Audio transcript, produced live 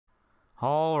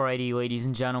Alrighty, ladies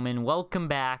and gentlemen, welcome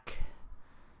back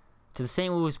to the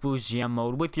St. Louis Blues GM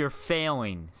mode with your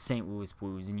failing St. Louis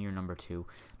Blues in year number 2.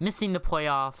 Missing the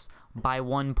playoffs by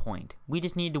 1 point. We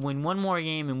just needed to win one more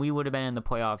game and we would have been in the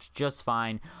playoffs just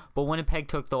fine. But Winnipeg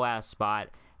took the last spot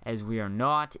as we are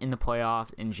not in the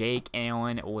playoffs. And Jake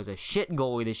Allen was a shit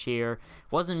goalie this year.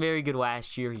 Wasn't very good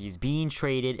last year. He's being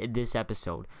traded in this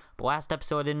episode. But last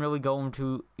episode I didn't really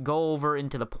go over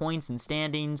into the points and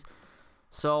standings.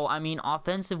 So, I mean,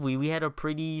 offensively, we had a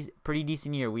pretty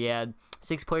decent year. We had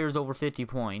 6 players over 50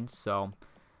 points, so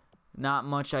not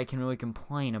much I can really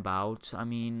complain about. I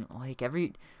mean,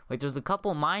 there's a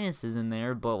couple minuses in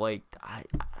there, but, I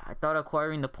thought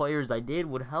acquiring the players I did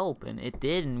would help, and it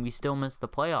did, and we still missed the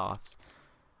playoffs.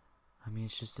 I mean,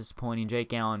 it's just disappointing.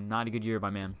 Jake Allen, not a good year, my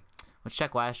man. Let's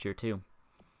check last year, too.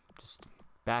 Just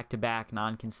back-to-back,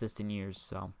 non-consistent years,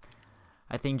 so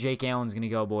I think Jake Allen's going to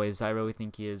go, boys. I really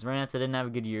think he is. Ranatza didn't have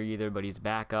a good year either, but he's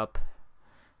back up.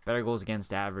 Better goals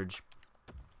against average.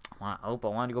 I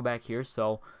wanted to go back here.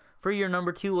 So, for year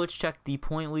number 2, let's check the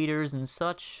point leaders and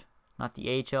such. Not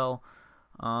the AHL.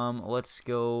 Let's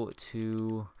go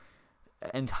to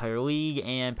entire league.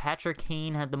 And Patrick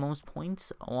Kane had the most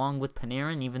points, along with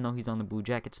Panarin, even though he's on the Blue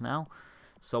Jackets now.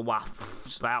 So, wow,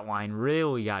 that line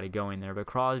really got to go in there. But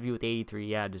Crosby with 83,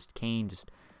 yeah, Kane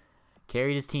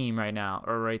carried his team right now,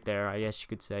 or right there, I guess you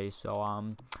could say.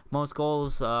 So, most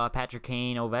goals, Patrick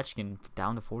Kane, Ovechkin,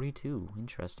 down to 42.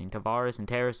 Interesting. Tavares and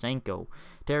Tarasenko.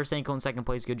 Tarasenko in second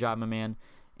place. Good job, my man.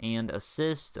 And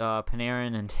assist,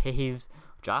 Panarin and Taves.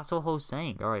 Joshua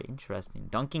Hosang. All right, interesting.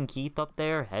 Duncan Keith up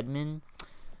there. Hedman.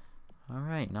 All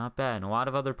right, not bad. And a lot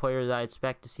of other players I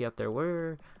expect to see up there.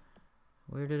 Where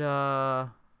did, no,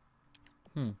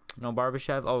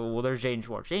 Barbashev. Oh, well, there's Jaden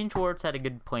Schwartz. Jaden Schwartz had a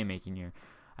good playmaking year.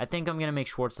 I think I'm going to make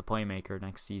Schwartz the playmaker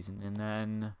next season. And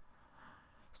then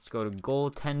let's go to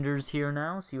goaltenders here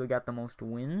now. See who got the most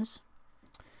wins.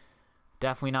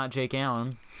 Definitely not Jake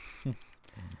Allen.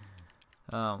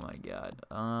 Oh, my God.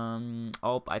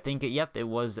 I think, it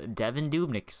was Devin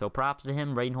Dubnyk. So props to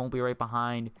him. Braden Holtby right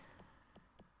behind.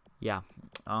 Yeah.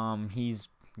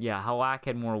 Halak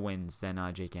had more wins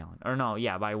than Jake Allen. Or no,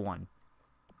 yeah, by 1.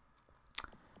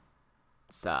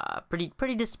 It's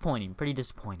pretty disappointing.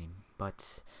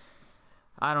 But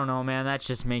I don't know, man. That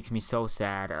just makes me so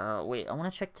sad. Wait, I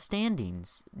want to check the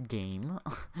standings game.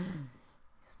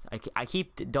 I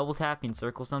keep double tapping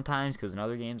circle sometimes because in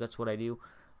other games that's what I do.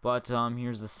 But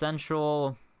here's the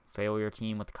Central failure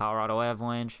team with the Colorado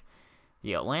Avalanche.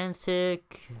 The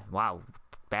Atlantic, wow,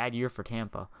 bad year for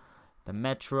Tampa. The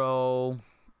Metro,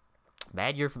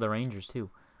 bad year for the Rangers too.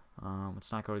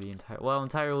 Let's not go to the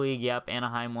entire league. Yep,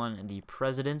 Anaheim won. The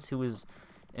Presidents, who was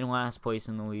in last place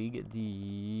in the league,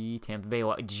 the Tampa Bay.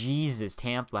 Jesus,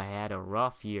 Tampa had a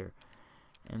rough year.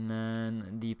 And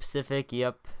then the Pacific,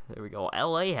 yep, there we go.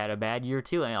 LA had a bad year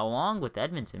too, and along with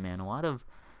Edmonton, man. A lot of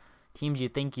teams you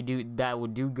think that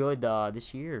would do good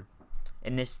this year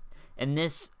in this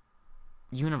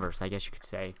universe, I guess you could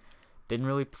say, didn't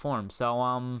really perform.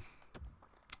 So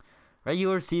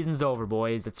regular season's over,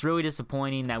 boys. It's really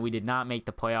disappointing that we did not make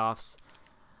the playoffs.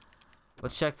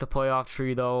 Let's check the playoff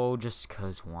tree, though, just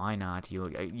because why not?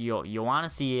 You want to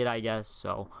see it, I guess.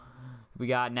 So, we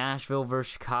got Nashville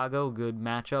versus Chicago, good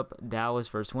matchup. Dallas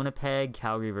versus Winnipeg.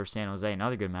 Calgary versus San Jose,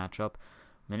 another good matchup.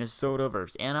 Minnesota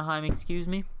versus Anaheim, excuse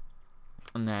me.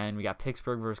 And then we got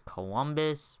Pittsburgh versus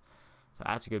Columbus. So,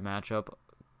 that's a good matchup.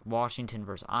 Washington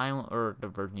versus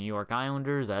New York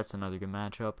Islanders. That's another good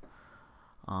matchup.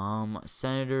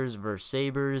 Senators versus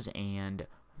Sabres, and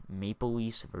Maple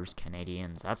Leafs versus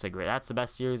Canadiens. That's the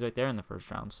best series right there in the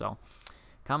first round. So,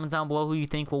 comment down below who you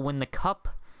think will win the cup.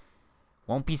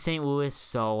 Won't be St. Louis.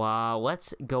 So,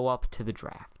 let's go up to the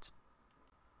draft.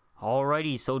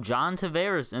 Alrighty, so John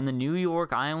Tavares and the New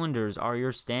York Islanders are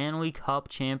your Stanley Cup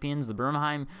champions. The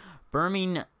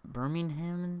Birminghamton,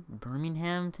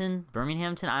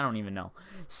 I don't even know.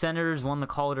 Senators won the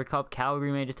Calder Cup.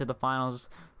 Calgary made it to the finals.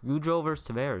 Gaudreau versus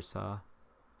Tavares.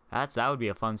 That would be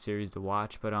a fun series to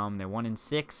watch, but they won in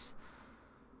 6.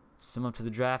 Sim up to the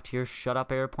draft here. Shut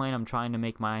up, airplane. I'm trying to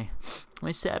make my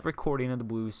sad recording of the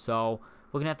Blues. So,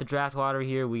 looking at the draft lottery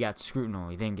here, we got screwed. No,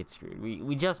 we didn't get screwed.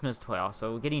 We just missed the playoffs,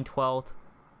 so getting 12th.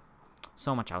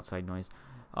 So much outside noise.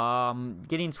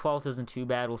 Getting 12th isn't too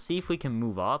bad. We'll see if we can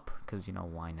move up, because,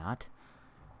 why not?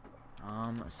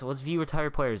 So, let's view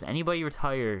retired players. Anybody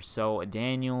retire? So,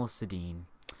 Daniel Sedin.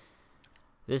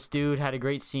 This dude had a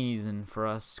great season for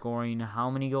us, scoring how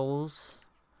many goals?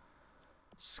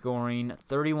 Scoring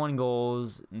 31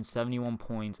 goals and 71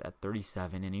 points at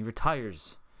 37, and he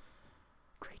retires.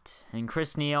 Great. And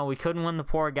Chris Neal, we couldn't win the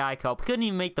poor guy cup. We couldn't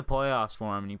even make the playoffs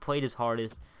for him, and he played his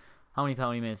hardest. How many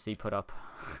penalty minutes did he put up?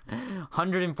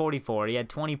 144. He had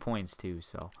 20 points too,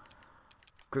 so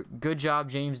good job,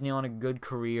 James Neal, on a good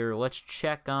career. Let's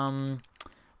check the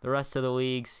rest of the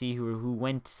league, see who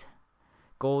went.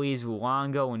 Goalies,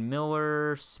 Luongo and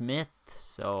Miller, Smith,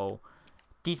 so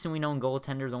decently known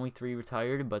goaltenders, only 3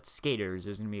 retired, but skaters,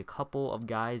 there's going to be a couple of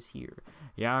guys here.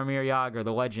 Jaromir Jagr,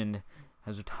 the legend,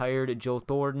 has retired. Joe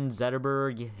Thornton,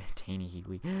 Zetterberg, Taney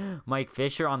Healy, Mike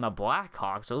Fisher on the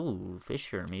Blackhawks. Oh,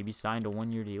 Fisher maybe signed a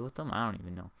 1-year deal with them. I don't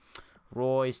even know.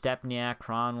 Roy, Stepniak,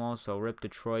 Cronwell, so rip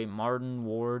Detroit. Martin,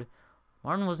 Ward.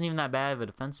 Martin wasn't even that bad of a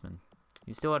defenseman.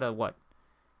 He still had a, what,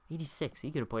 86.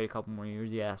 He could have played a couple more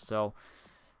years, yeah, so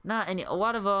not any, a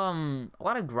lot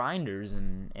of grinders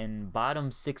and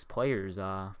bottom 6 players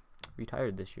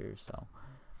retired this year, so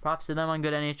props to them on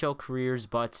good NHL careers,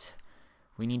 but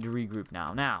we need to regroup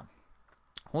now. Now,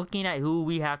 looking at who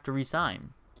we have to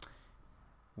resign.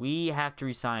 We have to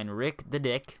resign Rick the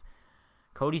Dick,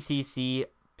 Cody Ceci,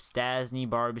 Stasny,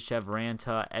 Barbashev,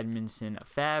 Ranta, Edmondson,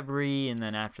 Fabry, and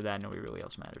then after that, nobody really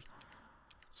else matters.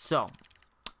 So,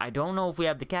 I don't know if we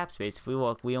have the cap space. If we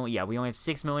look, we only have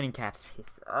 $6 million in cap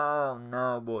space. Oh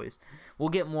no, boys. We'll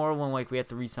get more when we have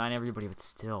to re-sign everybody, but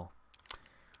still,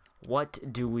 what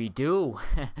do we do?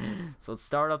 So let's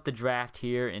start up the draft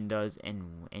here,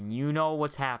 and you know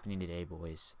what's happening today,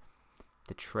 boys.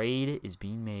 The trade is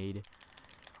being made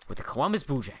with the Columbus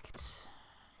Blue Jackets,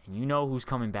 and you know who's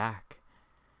coming back.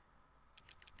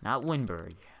 Not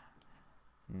Lindbergh,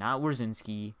 not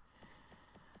Wierzynski.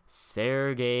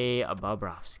 Sergei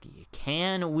Bobrovsky.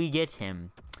 Can we get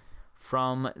him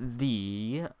from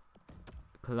the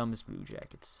Columbus Blue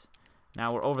Jackets?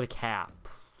 Now we're over the cap.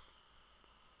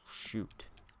 Shoot.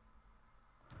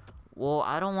 Well,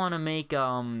 I don't want to make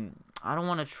I don't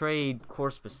want to trade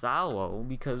Korspasalo,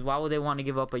 because why would they want to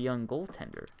give up a young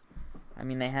goaltender? I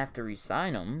mean, they have to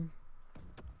re-sign him.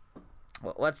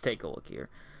 Well, let's take a look here.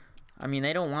 I mean,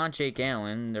 they don't want Jake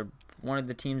Allen. They're one of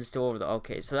the teams is still over the...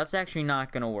 Okay, so that's actually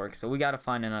not going to work. So we got to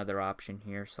find another option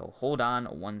here. So hold on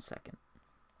 1 second.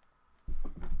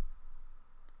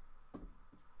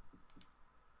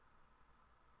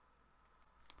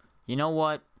 You know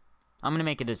what? I'm going to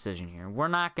make a decision here. We're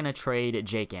not going to trade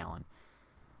Jake Allen.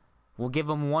 We'll give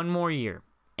him 1 more year.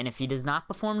 And if he does not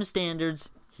perform to standards,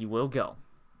 he will go.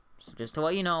 So just to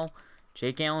let you know,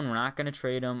 Jake Allen, we're not going to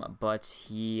trade him. But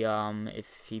he,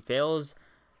 if he fails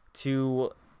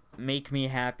to make me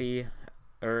happy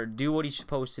or do what he's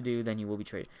supposed to do, then he will be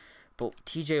traded. But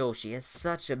TJ Oshie has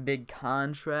such a big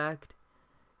contract,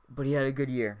 but he had a good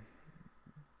year.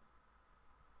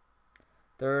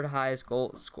 3rd highest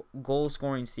goal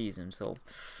scoring season, so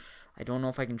I don't know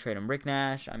if I can trade him. Rick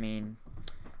Nash, I mean,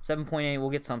 7.8, we'll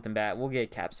get something back. We'll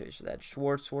get cap space for that.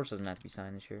 Schwartz doesn't have to be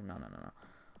signed this year.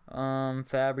 No.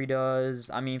 Fabry does.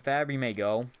 I mean, Fabry may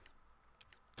go,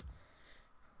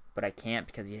 but I can't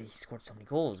because he scored so many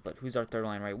goals. But who's our 3rd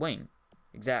line right wing?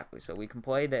 Exactly. So we can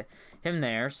play him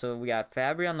there. So we got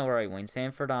Fabry on the right wing,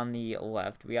 Sanford on the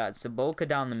left. We got Saboka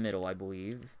down the middle, I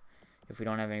believe. If we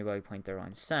don't have anybody playing 3rd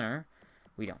line center,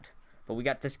 we don't. But we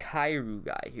got this Kyrou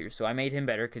guy here. So I made him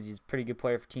better because he's a pretty good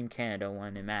player for Team Canada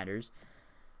when it matters.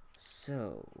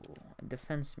 So, a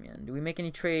defenseman. Do we make any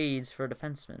trades for a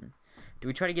defenseman? Do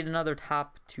we try to get another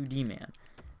top 2D man?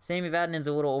 Sami Vatanen's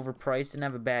a little overpriced. Didn't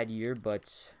have a bad year,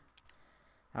 but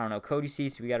I don't know. Cody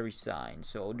Ceci, we got to resign.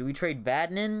 So, do we trade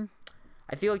Vatanen?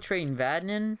 I feel like trading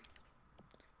Vatanen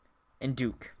and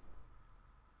Duke.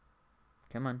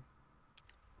 Come on.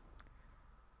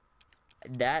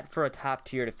 That for a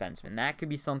top-tier defenseman. That could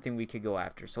be something we could go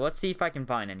after. So, let's see if I can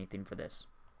find anything for this.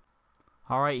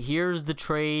 Alright, here's the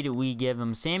trade. We give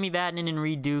him Sami Vatanen and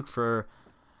Reed Duke for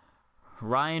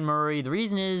Ryan Murray. The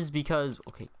reason is because...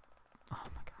 Okay. Oh,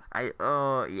 my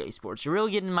God. EA Sports. You're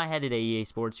really getting in my head today, EA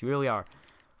Sports. You really are.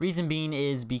 Reason being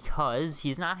is because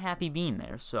he's not happy being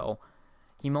there. So,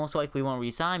 he most likely won't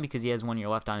resign because he has 1 year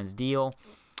left on his deal.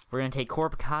 We're going to take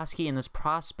Korpikoski and this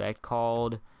prospect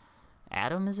called...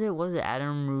 Adam, is it? What is it?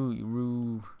 Adam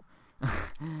Rue...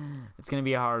 It's going to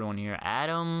be a hard one here.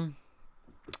 Adam...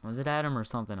 Was it Adam or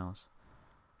something else?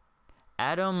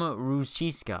 Adam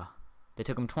Ruzchiska. They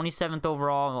took him 27th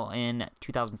overall in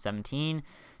 2017.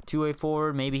 Two-way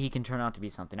forward. Maybe he can turn out to be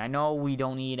something. I know we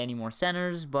don't need any more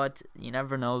centers, but you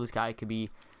never know. This guy could be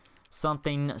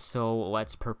something. So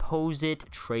let's propose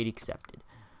it. Trade accepted.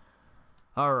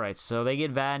 Alright, so they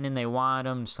get Vatanen. They want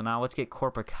him. So now let's get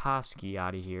Korpikoski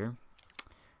out of here.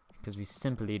 Because we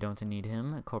simply don't need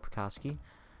him. Korpikoski.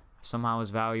 Somehow his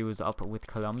value is up with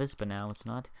Columbus, but now it's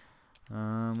not.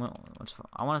 I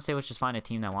want to say let's just find a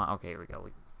team that want... Okay, here we go.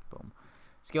 Boom.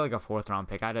 Let's get like a 4th round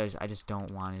pick. I just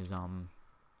don't want his...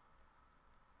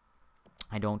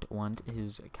 I don't want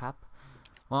his cap.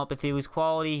 Well, if he was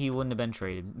quality, he wouldn't have been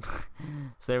traded.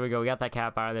 So there we go. We got that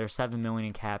cap out of there. 7 million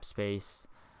in cap space.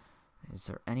 Is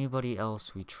there anybody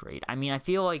else we trade? I mean, I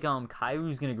feel like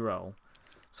Kairu's gonna grow.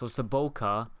 So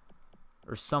Saboka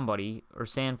or somebody or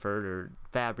Sanford or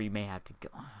Fabry may have to go.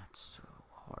 Oh, it's so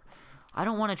hard. I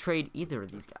don't want to trade either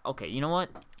of these guys. Okay, you know what?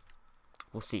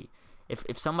 We'll see.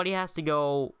 If somebody has to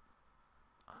go,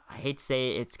 I hate to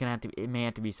say it, it may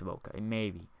have to be Saboka. It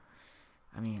may be.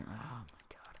 I mean, oh my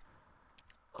god.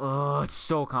 Oh, it's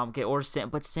so complicated. Or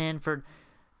Sanford,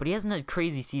 but he hasn't had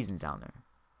crazy seasons down there.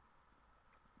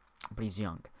 But he's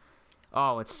young.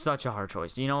 Oh, it's such a hard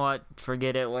choice. You know what?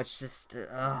 Forget it. Let's just...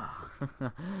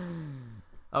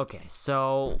 Okay,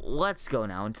 so let's go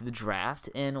now into the draft,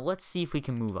 and let's see if we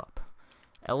can move up.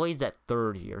 LA's at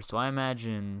 3rd here, so I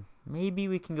imagine maybe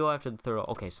we can go after the 3rd.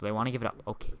 Okay, so they want to give it up.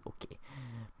 Okay.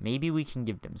 Maybe we can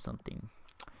give them something.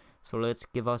 So let's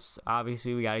give us...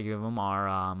 Obviously, we got to give them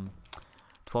our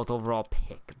 12th overall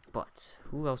pick. But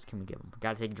who else can we give them?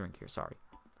 Got to take a drink here. Sorry.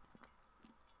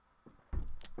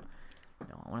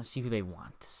 No, I want to see who they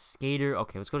want. Skater.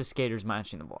 Okay, let's go to Skaters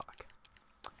matching the block.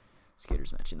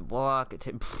 Skaters matching the block.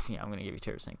 Yeah, I'm going to give you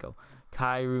Tarasenko.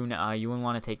 Kairu, you wouldn't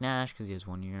want to take Nash because he has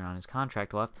 1 year on his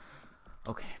contract left.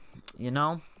 Okay, you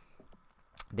know,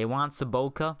 they want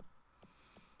Saboka.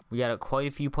 We got quite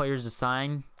a few players to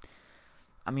sign.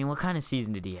 I mean, what kind of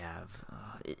season did he have?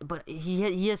 But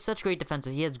he has such great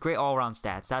defensive. He has great all-around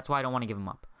stats. That's why I don't want to give him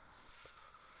up.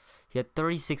 He had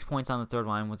 36 points on the 3rd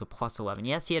line, was a plus 11.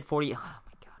 Yes, he had 40. Oh,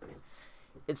 my God, man.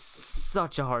 It's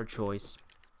such a hard choice.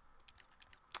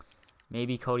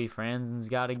 Maybe Cody Franzen's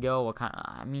got to go. What kind?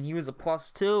 I mean, he was a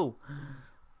plus 2.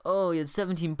 Oh, he had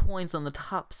 17 points on the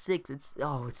top 6. It's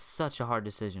such a hard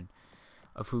decision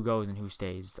of who goes and who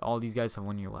stays. All these guys have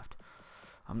 1 year left.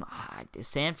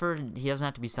 Sanford, he doesn't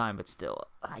have to be signed, but still,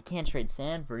 I can't trade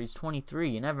Sanford. He's 23.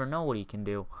 You never know what he can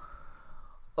do.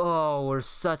 Oh, we're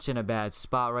such in a bad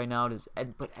spot right now.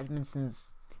 But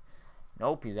Edmondson's...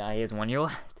 Nope, he has 1 year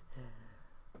left.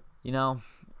 You know,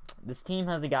 this team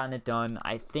hasn't gotten it done.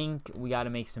 I think we got to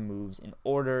make some moves in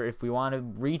order if we want to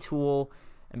retool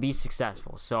and be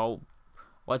successful. So,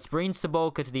 let's bring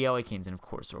Saboka to the LA Kings. And, of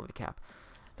course, they're over the cap.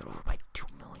 They're over by 2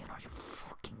 million. Are you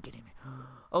fucking kidding me?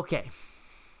 Okay.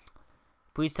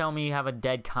 Please tell me you have a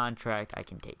dead contract I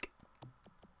can take.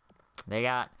 They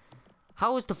got...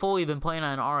 How has Toffoli been playing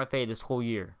on an RFA this whole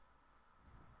year?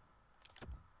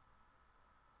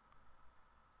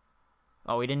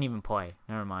 Oh, he didn't even play.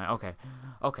 Never mind. Okay.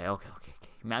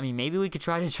 I mean, maybe we could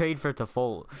try to trade for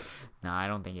Toffoli. No, I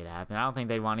don't think it'd happen. I don't think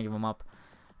they'd want to give him up.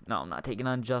 No, I'm not taking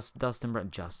on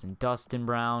Dustin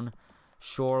Brown.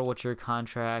 Sure, what's your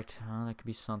contract? That could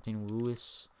be something.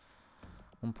 Lewis.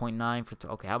 1.9 for...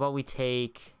 Okay, how about we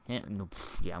take... No,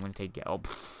 yeah, I'm going to take...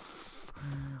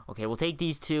 Okay, we'll take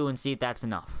these two and see if that's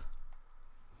enough.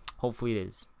 Hopefully it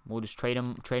is. We'll just trade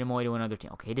him away to another team.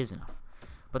 Okay, it is enough.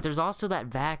 But there's also that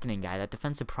Vakinen guy, that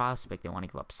defensive prospect they want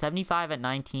to give up. 75 at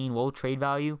 19, low trade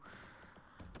value.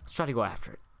 Let's try to go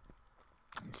after it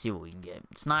and see what we can get.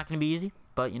 It's not going to be easy,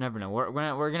 but you never know. We're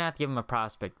gonna have to give him a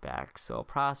prospect back. So a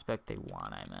prospect they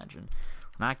want, I imagine.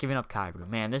 We're not giving up Kairu.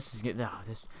 Man, this is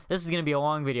gonna be a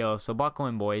long video. So buckle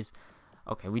in, boys.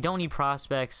 Okay, we don't need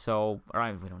prospects, so...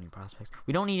 Alright, we don't need prospects.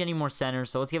 We don't need any more centers,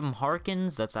 so let's give him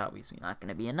Harkins. That's obviously not going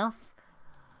to be enough.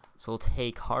 So we'll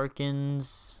take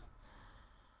Harkins,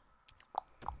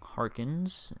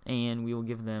 and we will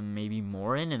give them maybe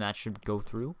Morin, and that should go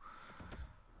through.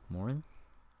 Morin.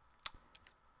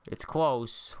 It's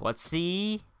close. Let's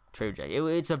see. Trade reject.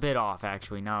 It's a bit off,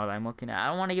 actually, now that I'm looking at it. I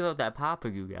don't want to give up that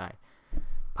Papagoo guy.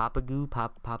 Papaguev?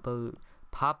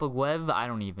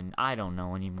 I don't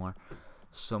know anymore.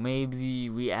 So maybe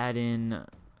we add in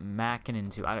Mackinnon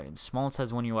too. Smoltz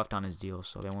has 1 year left on his deal,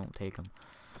 so they won't take him.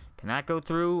 Can that go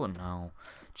through? No.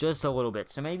 Just a little bit.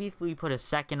 So maybe if we put a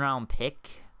 2nd round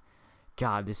pick.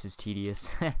 God, this is tedious.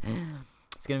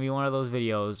 It's going to be one of those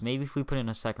videos. Maybe if we put in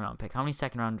a 2nd round pick. How many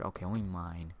 2nd round? Okay, only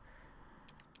mine.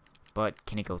 But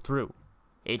can it go through?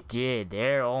 It did.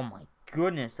 There. Oh my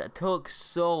goodness. That took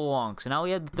so long. So now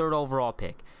we have the 3rd overall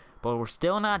pick. But we're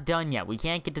still not done yet. We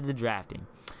can't get to the drafting.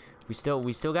 We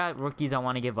still got rookies I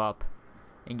want to give up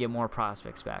and get more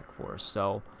prospects back for us.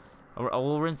 So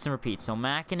we'll rinse and repeat. So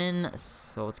Mackinnon.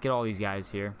 So let's get all these guys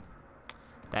here.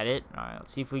 That it? All right.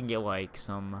 Let's see if we can get like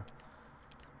some.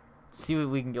 Let's see if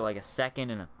we can get like a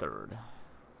 2nd and a 3rd.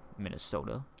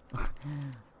 Minnesota. I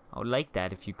would like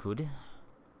that if you could.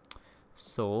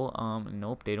 So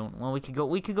nope, they don't. Well, we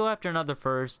could go after another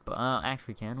 1st, but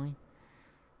actually, can we?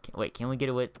 Wait, can we get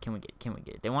it? Can we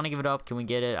get it? They want to give it up. Can we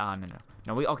get it?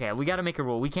 No. Okay, we got to make a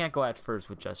rule. We can't go at first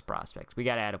with just prospects. We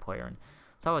got to add a player in.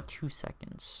 So how about 2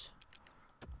 seconds?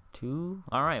 2?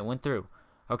 All right, went through.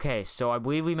 Okay, so I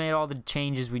believe we made all the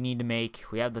changes we need to make.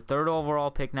 We have the 3rd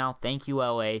overall pick now. Thank you,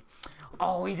 LA.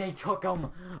 Oh, they took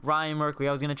him. Ryan Merkley.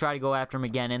 I was going to try to go after him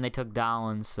again, and they took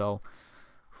Dollins. So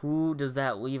who does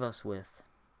that leave us with?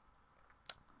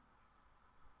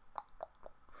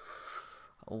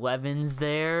 11's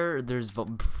there. There's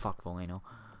fuck Volano.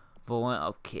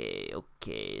 Okay.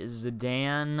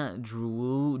 Zidane,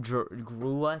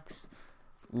 Gruex.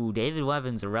 Ooh, David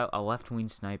Levin's a left wing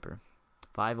sniper.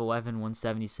 5'11",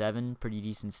 177, pretty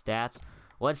decent stats.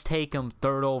 Let's take him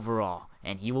 3rd overall,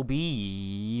 and he will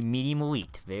be medium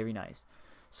elite. Very nice.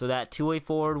 So that 2-way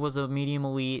forward was a medium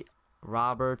elite.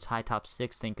 Roberts, high top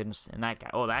 6, thank goodness. And that guy,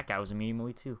 that guy was a medium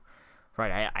elite too.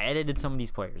 Right, I edited some of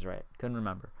these players, right? Couldn't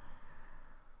remember.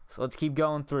 So let's keep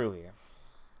going through here.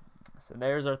 So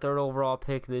there's our 3rd overall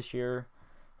pick this year.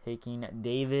 Taking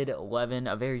David Levin,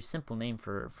 a very simple name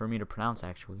for me to pronounce,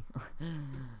 actually.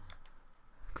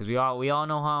 Because we all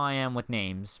know how I am with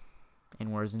names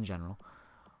and words in general.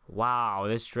 Wow,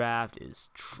 this draft is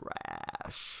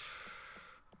trash.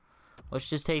 Let's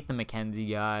just take the McKenzie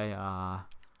guy.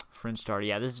 Fringe starter.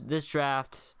 Yeah, this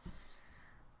draft,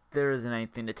 there isn't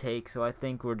anything to take, so I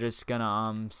think we're just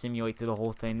gonna simulate through the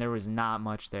whole thing. There was not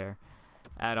much there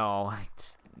at all.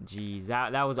 Jeez,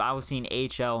 I was seeing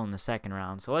HL in the 2nd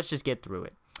round, so let's just get through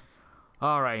it.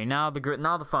 Alright, now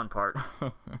the fun part.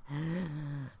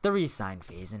 The re-sign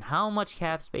phase. And how much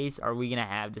cap space are we going to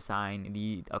have to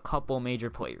sign a couple major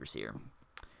players here?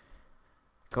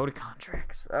 Go to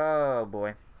contracts. Oh,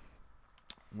 boy.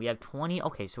 We have 20.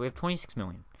 Okay, so we have 26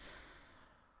 million.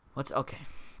 Okay.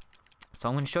 So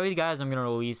I'm going to show you the guys I'm going to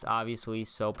release, obviously.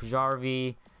 So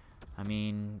Pajarvi, I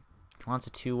mean, he wants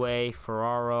a 2-way.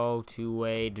 Ferraro,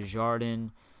 2-way. Desjardins.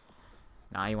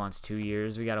 Nah, he wants 2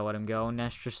 years. We gotta let him go.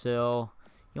 Nestrasil,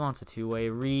 he wants a 2-way.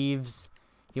 Reeves,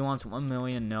 he wants 1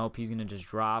 million. Nope, he's gonna just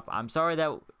drop. I'm sorry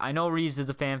that I know Reeves is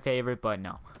a fan favorite, but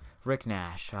no. Rick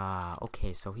Nash.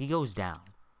 Okay, so he goes down.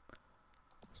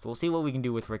 So we'll see what we can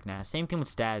do with Rick Nash. Same thing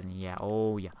with Stasny. Yeah.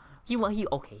 Oh yeah. He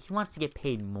wants to get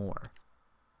paid more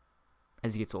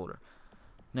as he gets older.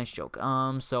 Nice joke.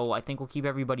 So I think we'll keep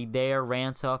everybody there.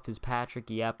 Rantoff is Patrick.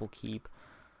 Yep, we'll keep.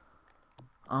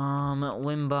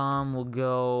 Limbaum will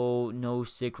go.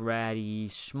 Nosik, Ratty,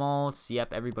 Schmaltz.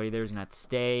 Yep, everybody there's gonna have to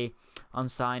stay.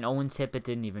 Unsigned. Owen Tippett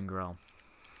didn't even grow.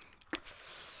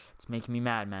 It's making me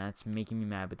mad, man. It's making me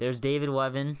mad. But there's David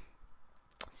Levin.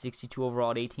 62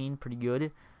 overall at 18. Pretty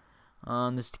good.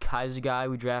 This Kaiser guy,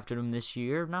 we drafted him this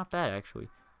year. Not bad, actually.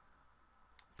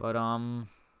 But,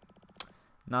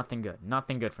 nothing good.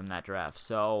 Nothing good from that draft.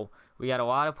 So, we got a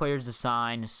lot of players to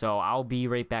sign. So, I'll be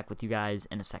right back with you guys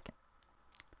in a second.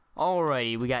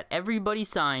 Alrighty, we got everybody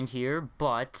signed here,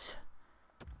 but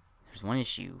there's one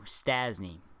issue.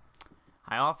 Stasny.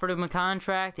 I offered him a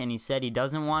contract, and he said he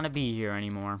doesn't want to be here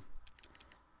anymore.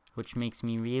 Which makes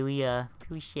me really,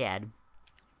 really sad.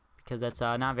 Because that's,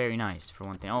 not very nice, for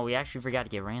one thing. Oh, we actually forgot to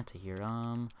get Ranta here.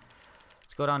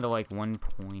 Let's go down to, like,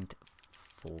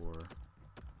 1.4.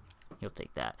 He'll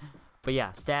take that. But,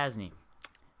 yeah, Stasny.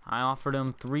 I offered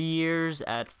him 3 years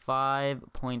at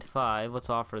 5.5. Let's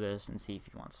offer this and see if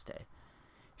he wants to stay.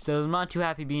 So I'm not too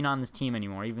happy being on this team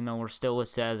anymore, even though we're still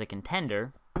listed as a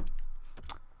contender.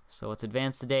 So let's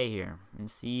advance the day here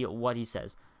and see what he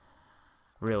says.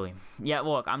 Really. Yeah,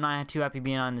 look, I'm not too happy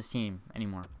being on this team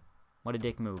anymore. What a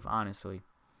dick move, honestly.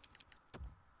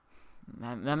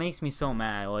 That makes me so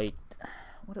mad. Like,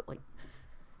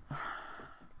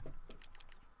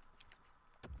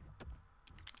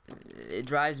 it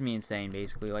drives me insane,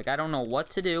 basically. Like, I don't know what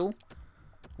to do.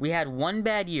 We had one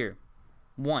bad year.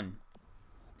 One.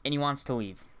 And he wants to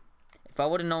leave. If I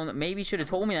would have known that, maybe he should have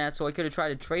told me that so I could have tried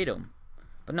to trade him.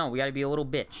 But no, we got to be a little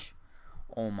bitch.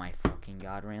 Oh my fucking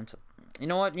god, Ranta. You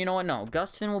know what? No.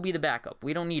 Gustafson will be the backup.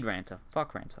 We don't need Ranta.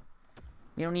 Fuck Ranta.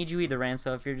 We don't need you either,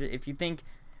 Ranta. If you think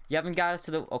you haven't got us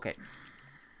to the... Okay.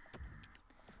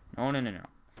 No.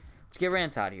 Let's get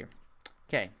Ranta out of here.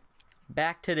 Okay.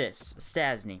 Back to this.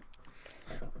 Stasny.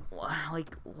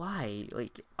 Like, why?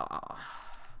 Like, I'll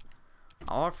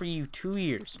offer you 2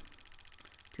 years.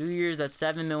 2 years, that's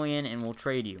 7 million, and we'll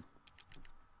trade you.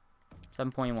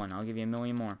 7.1. I'll give you $1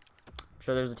 million more. I'm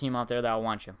sure there's a team out there that'll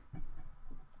want you.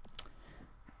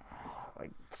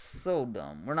 Like, so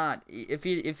dumb. We're not... If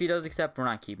he does accept, we're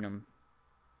not keeping him.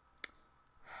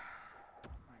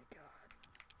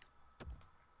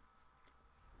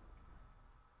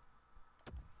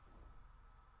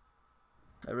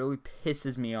 That really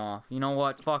pisses me off. You know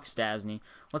what? Fuck Stasny.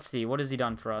 Let's see. What has he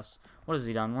done for us? What has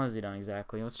he done? What has he done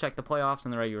exactly? Let's check the playoffs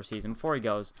and the regular season before he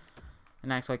goes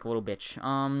and acts like a little bitch.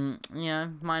 Yeah,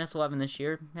 minus 11 this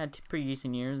year. Had pretty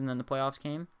decent years, and then the playoffs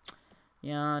came.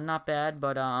 Yeah, not bad,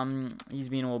 but he's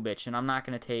being a little bitch, and I'm not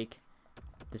gonna take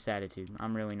this attitude.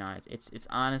 I'm really not. It's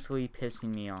honestly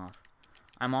pissing me off.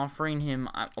 I'm offering him.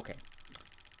 Okay,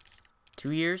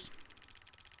 2 years,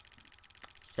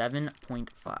 7.5.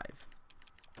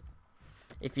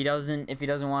 If he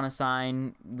doesn't want to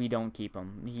sign, we don't keep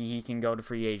him. He can go to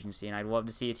free agency, and I'd love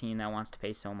to see a team that wants to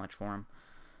pay so much for him,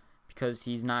 because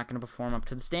he's not going to perform up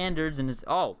to the standards. And is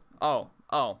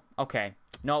okay.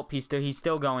 Nope, he's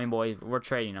still going, boys. We're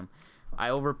trading him. I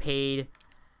overpaid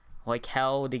like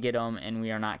hell to get him, and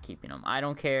we are not keeping him. I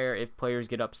don't care if players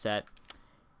get upset.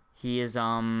 He is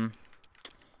not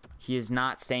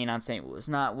staying on St. Louis.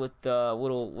 Not with the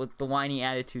whiny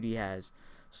attitude he has.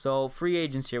 So free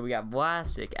agents here, we got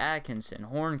Vlasic, Atkinson,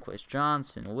 Hornquist,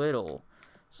 Johnson, Little.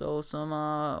 So some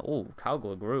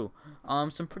Calgary grew.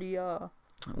 Some pretty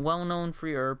well-known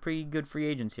pretty good free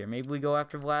agents here. Maybe we go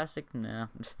after Vlasic. Nah.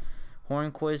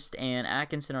 Hornquist and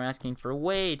Atkinson are asking for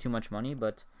way too much money,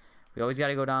 but we always got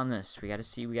to go down this. We got to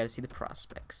see the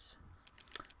prospects.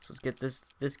 So let's get this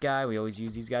guy. We always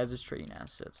use these guys as trading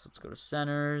assets. Let's go to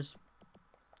centers.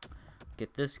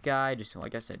 Get this guy. Just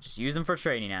like I said, just use them for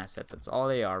trading assets. That's all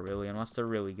they are, really, unless they're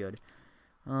really good.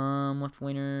 Left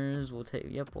winners. We'll take.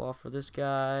 Yep, we'll offer this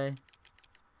guy.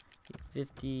 Get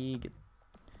 50. Get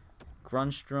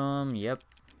Grunstrom. Yep.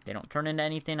 They don't turn into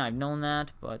anything. I've known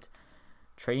that, but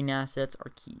trading assets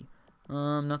are key.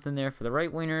 Nothing there for the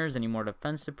right wingers. Any more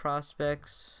defensive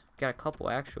prospects? Got a couple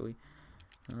actually.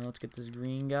 Let's get this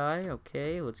green guy.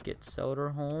 Okay, let's get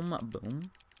Soderholm.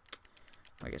 Boom.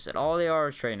 Like I said, all they are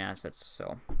is trading assets.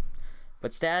 So,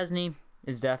 but Stasny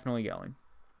is definitely going.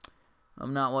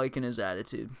 I'm not liking his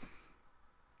attitude.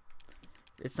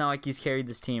 It's not like he's carried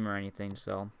this team or anything,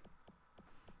 so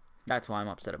that's why I'm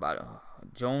upset about it.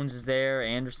 Jones is there,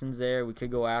 Anderson's there. We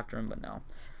could go after him, but no.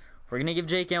 We're gonna give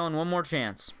Jake Allen one more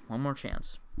chance. One more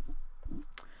chance.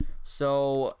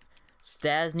 So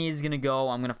Stasny is gonna go.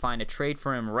 I'm gonna find a trade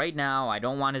for him right now. I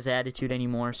don't want his attitude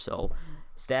anymore, so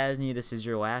Stasny, this is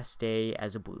your last day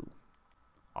as a Blue.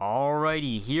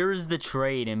 Alrighty, here's the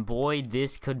trade, and boy,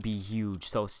 this could be huge.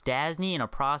 So Stasny and a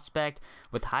prospect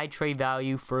with high trade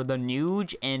value for the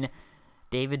Nuge and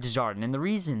David Desjardins. And the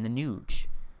reason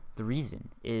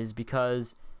is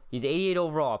because he's 88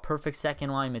 overall, perfect second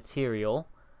line material.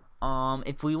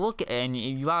 If we look, and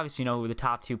you obviously know who the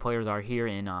top two players are here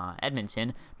in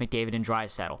Edmonton, McDavid and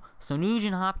Draisaitl. So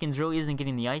Nugent Hopkins really isn't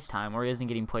getting the ice time, or he isn't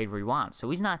getting played where he wants. So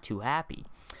he's not too happy.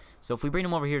 So if we bring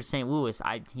him over here to St. Louis,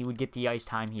 he would get the ice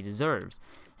time he deserves.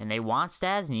 And they want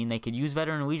Stasny, and they could use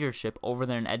veteran leadership over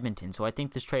there in Edmonton. So I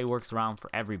think this trade works around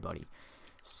for everybody.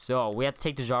 So we have to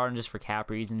take Desjardins just for cap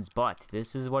reasons, but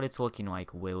this is what it's looking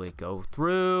like. Will it go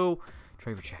through?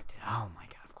 Trade rejected. Oh my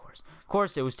god, of course. Of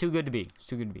course, it was too good to be. It's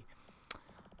too good to be.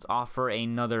 Let's offer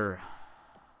another.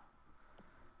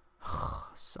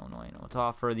 So annoying. Let's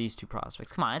offer these two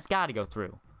prospects. Come on, it's got to go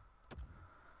through.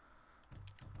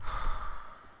 Oh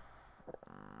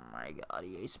my god,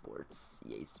 EA Sports.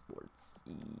 EA Sports.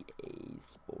 EA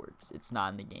Sports. It's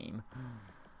not in the game.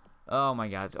 Oh my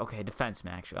god. Okay,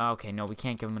 defenseman, actually. Okay, no, we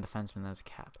can't give him a defenseman. That's a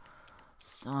cap.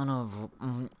 Son of.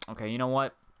 Okay, you know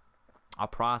what? A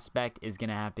prospect is going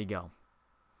to have to go.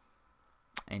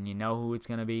 And you know who it's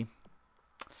going to be?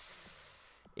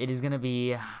 It is going to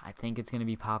be, I think it's going to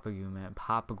be Papagoo, man.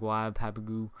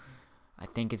 Papagoo. I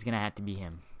think it's going to have to be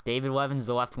him. David Levin's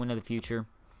the left wing of the future.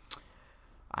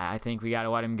 I think we got to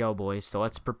let him go, boys. So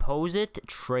let's propose it.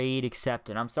 Trade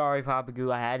accepted. I'm sorry,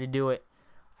 Papagoo. I had to do it.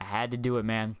 I had to do it,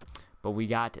 man. But we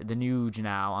got the Nuge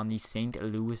now on the St.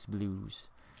 Louis Blues.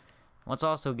 Let's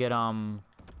also get,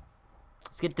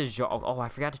 let's get Desjardins. Oh, I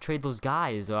forgot to trade those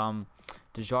guys.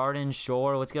 Desjardins,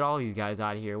 Shore. Let's get all these guys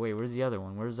out of here. Wait, where's the other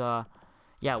one? Where's,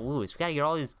 yeah, Lewis. We gotta get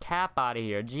all these cap out of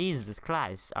here. Jesus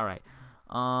Christ. Alright.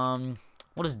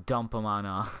 We'll just dump them on,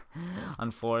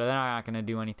 on Florida. They're not gonna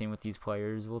do anything with these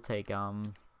players. We'll take a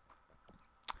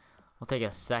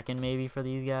second maybe for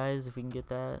these guys if we can get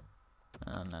that.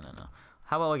 No.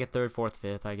 How about like a third, fourth,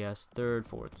 fifth, I guess. Third,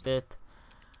 fourth, fifth.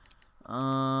 Yeah.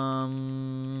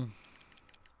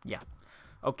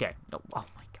 Okay. Oh my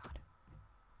god.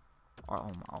 Oh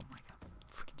my god.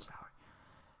 Freaking salary.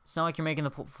 It's not like you're making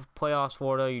the playoffs,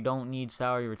 Florida. You don't need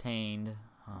salary retained.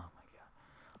 Oh my god.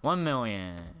 1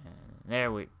 million.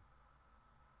 There we.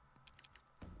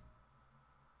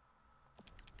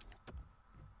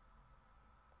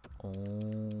 Oh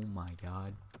my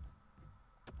god.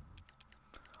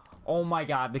 Oh my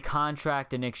god, the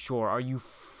contract to Nick Shore. Are you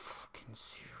fucking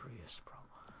serious, bro?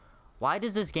 Why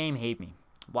does this game hate me?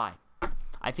 Why?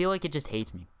 I feel like it just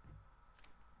hates me.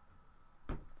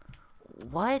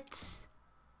 What?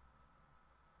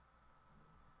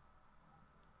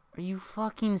 Are you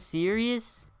fucking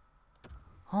serious?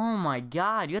 Oh my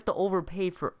god, you have to overpay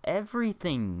for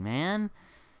everything, man.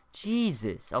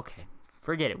 Jesus. Okay,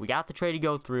 forget it. We got the trade to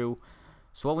go through.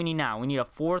 So what we need now, we need a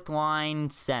fourth line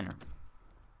center.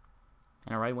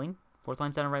 And a right wing? Fourth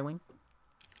line center, right wing?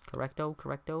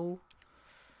 Correcto.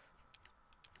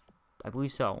 I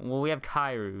believe so. Well, we have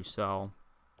Kairu, so...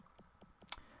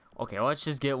 Okay, let's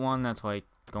just get one that's, like,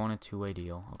 going a two-way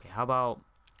deal. Okay, how about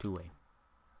two-way?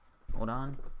 Hold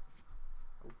on.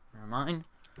 Never mind.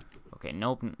 Okay,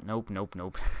 nope.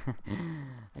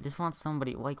 I just want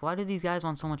somebody... Like, why do these guys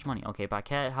want so much money? Okay,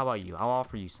 Paquette, how about you? I'll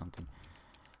offer you something.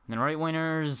 And then right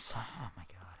wingers... Oh, my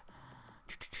God.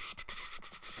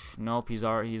 Nope, he's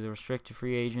a restricted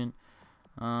free agent.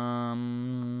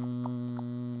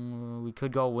 We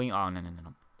could go wing... Oh, no.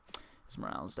 His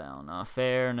morale's down.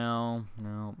 Fair, no.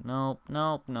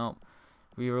 Nope.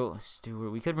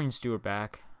 We could bring Stewart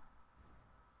back.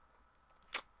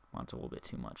 Wants a little bit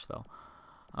too much, though.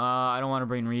 I don't want to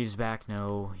bring Reeves back.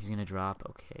 No, he's going to drop.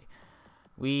 Okay.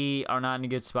 We are not in a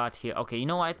good spot here. Okay, you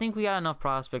know what? I think we got enough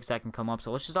prospects that can come up.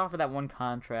 So let's just offer that one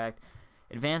contract.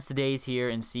 Advance the days here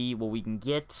and see what we can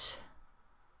get.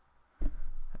 I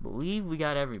believe we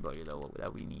got everybody, though,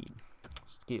 that we need.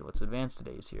 Let's advance the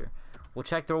days here. We'll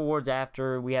check the rewards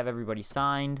after we have everybody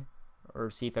signed. Or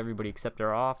see if everybody accepted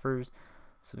our offers.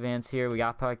 Let's advance here. We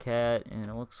got Paquette. And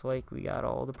it looks like we got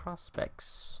all the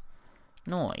prospects.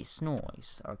 Nice.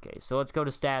 Okay, so let's go to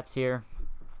stats here.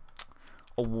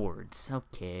 Awards.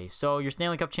 Okay, so your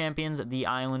Stanley Cup champions, the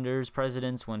Islanders.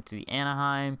 Presidents went to the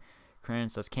Anaheim.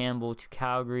 Clarence Campbell to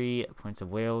Calgary. Prince of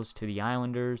Wales to the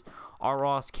Islanders. R.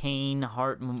 Ross, Kane,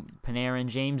 Hart, Panarin,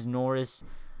 James Norris,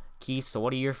 Keith. So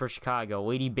what a year for Chicago.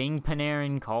 Lady Bing,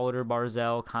 Panarin, Calder,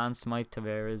 Barzell, Conn Smythe,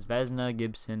 Tavares, Vezina,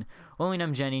 Gibson, William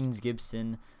M. Jennings,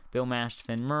 Gibson, Bill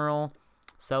Mashfin, Merle,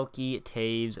 Selke,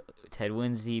 Taves, Ted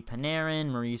Lindsay, Panarin,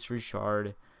 Maurice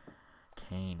Richard,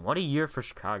 Kane. What a year for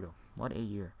Chicago. What a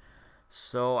year.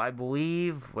 So I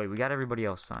believe... Wait, we got everybody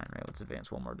else signed, right? Let's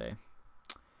advance one more day.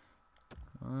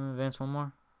 Advance one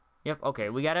more? Yep, okay.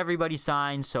 We got everybody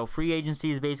signed, so free agency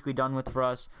is basically done with for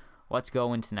us. Let's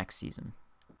go into next season.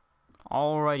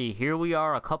 Alrighty, here we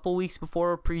are a couple weeks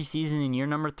before preseason in year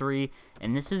number 3,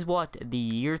 and this is what the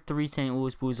year 3 St.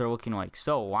 Louis Blues are looking like.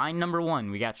 So, line number 1,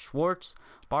 we got Schwartz,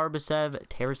 Barbasev,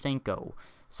 Tarasenko.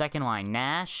 Second line,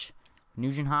 Nash,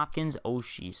 Nugent-Hopkins,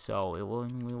 Oshie. So, it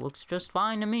looks just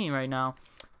fine to me right now.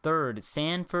 Third,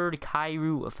 Sanford,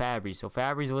 Kairu, Fabry. So,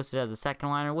 Fabry's listed as a second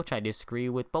liner, which I disagree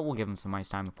with, but we'll give him some ice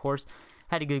time, of course.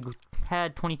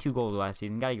 Had 22 goals last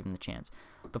season. Gotta give him the chance.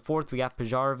 The fourth, we got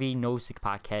Pajjarvi, Nosek,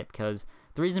 Paquette, because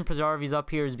the reason Pajjarvi's up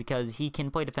here is because he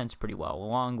can play defense pretty well,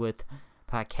 along with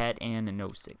Paquette and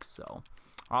Nosek. So,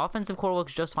 our offensive core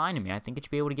looks just fine to me. I think it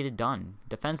should be able to get it done.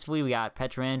 Defensively, we got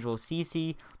Pietrangelo,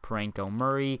 Ceci, Parenko,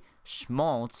 Murray,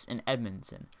 Schmaltz, and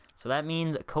Edmondson. So that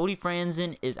means Cody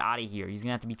Franzen is out of here. He's going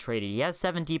to have to be traded. He has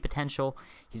 7D potential.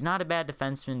 He's not a bad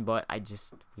defenseman, but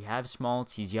we have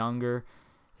Schmaltz. He's younger.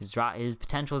 His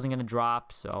potential isn't going to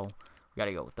drop, so we got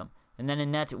to go with them. And then in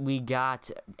net, we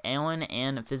got Allen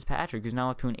and Fitzpatrick, who's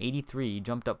now up to an 83. He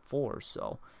jumped up 4,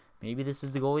 so maybe this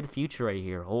is the goalie of the future right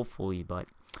here, hopefully. But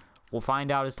we'll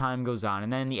find out as time goes on.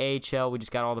 And then in the AHL, we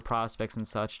just got all the prospects and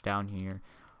such down here.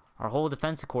 Our whole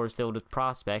defensive core is filled with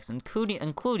prospects,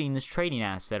 including this trading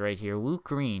asset right here, Luke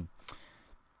Green.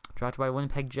 Drafted by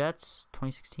Winnipeg Jets,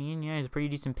 2016. Yeah, he's a pretty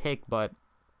decent pick, but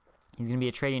he's going to be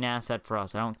a trading asset for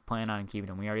us. I don't plan on keeping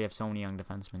him. We already have so many young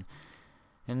defensemen.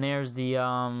 And there's the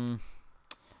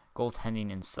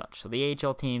goaltending and such. So the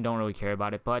AHL team don't really care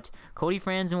about it. But Cody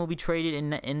Franzen will be traded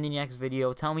in the next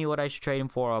video. Tell me what I should trade him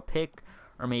for. A pick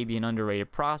or maybe an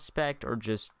underrated prospect, or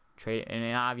just trade,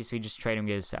 and obviously just trade him,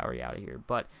 get his salary out of here.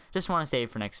 But just want to save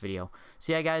it for next video.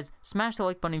 So yeah, guys, smash the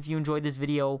like button if you enjoyed this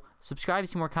video. Subscribe to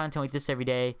see more content like this every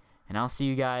day. And I'll see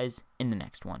you guys in the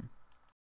next one.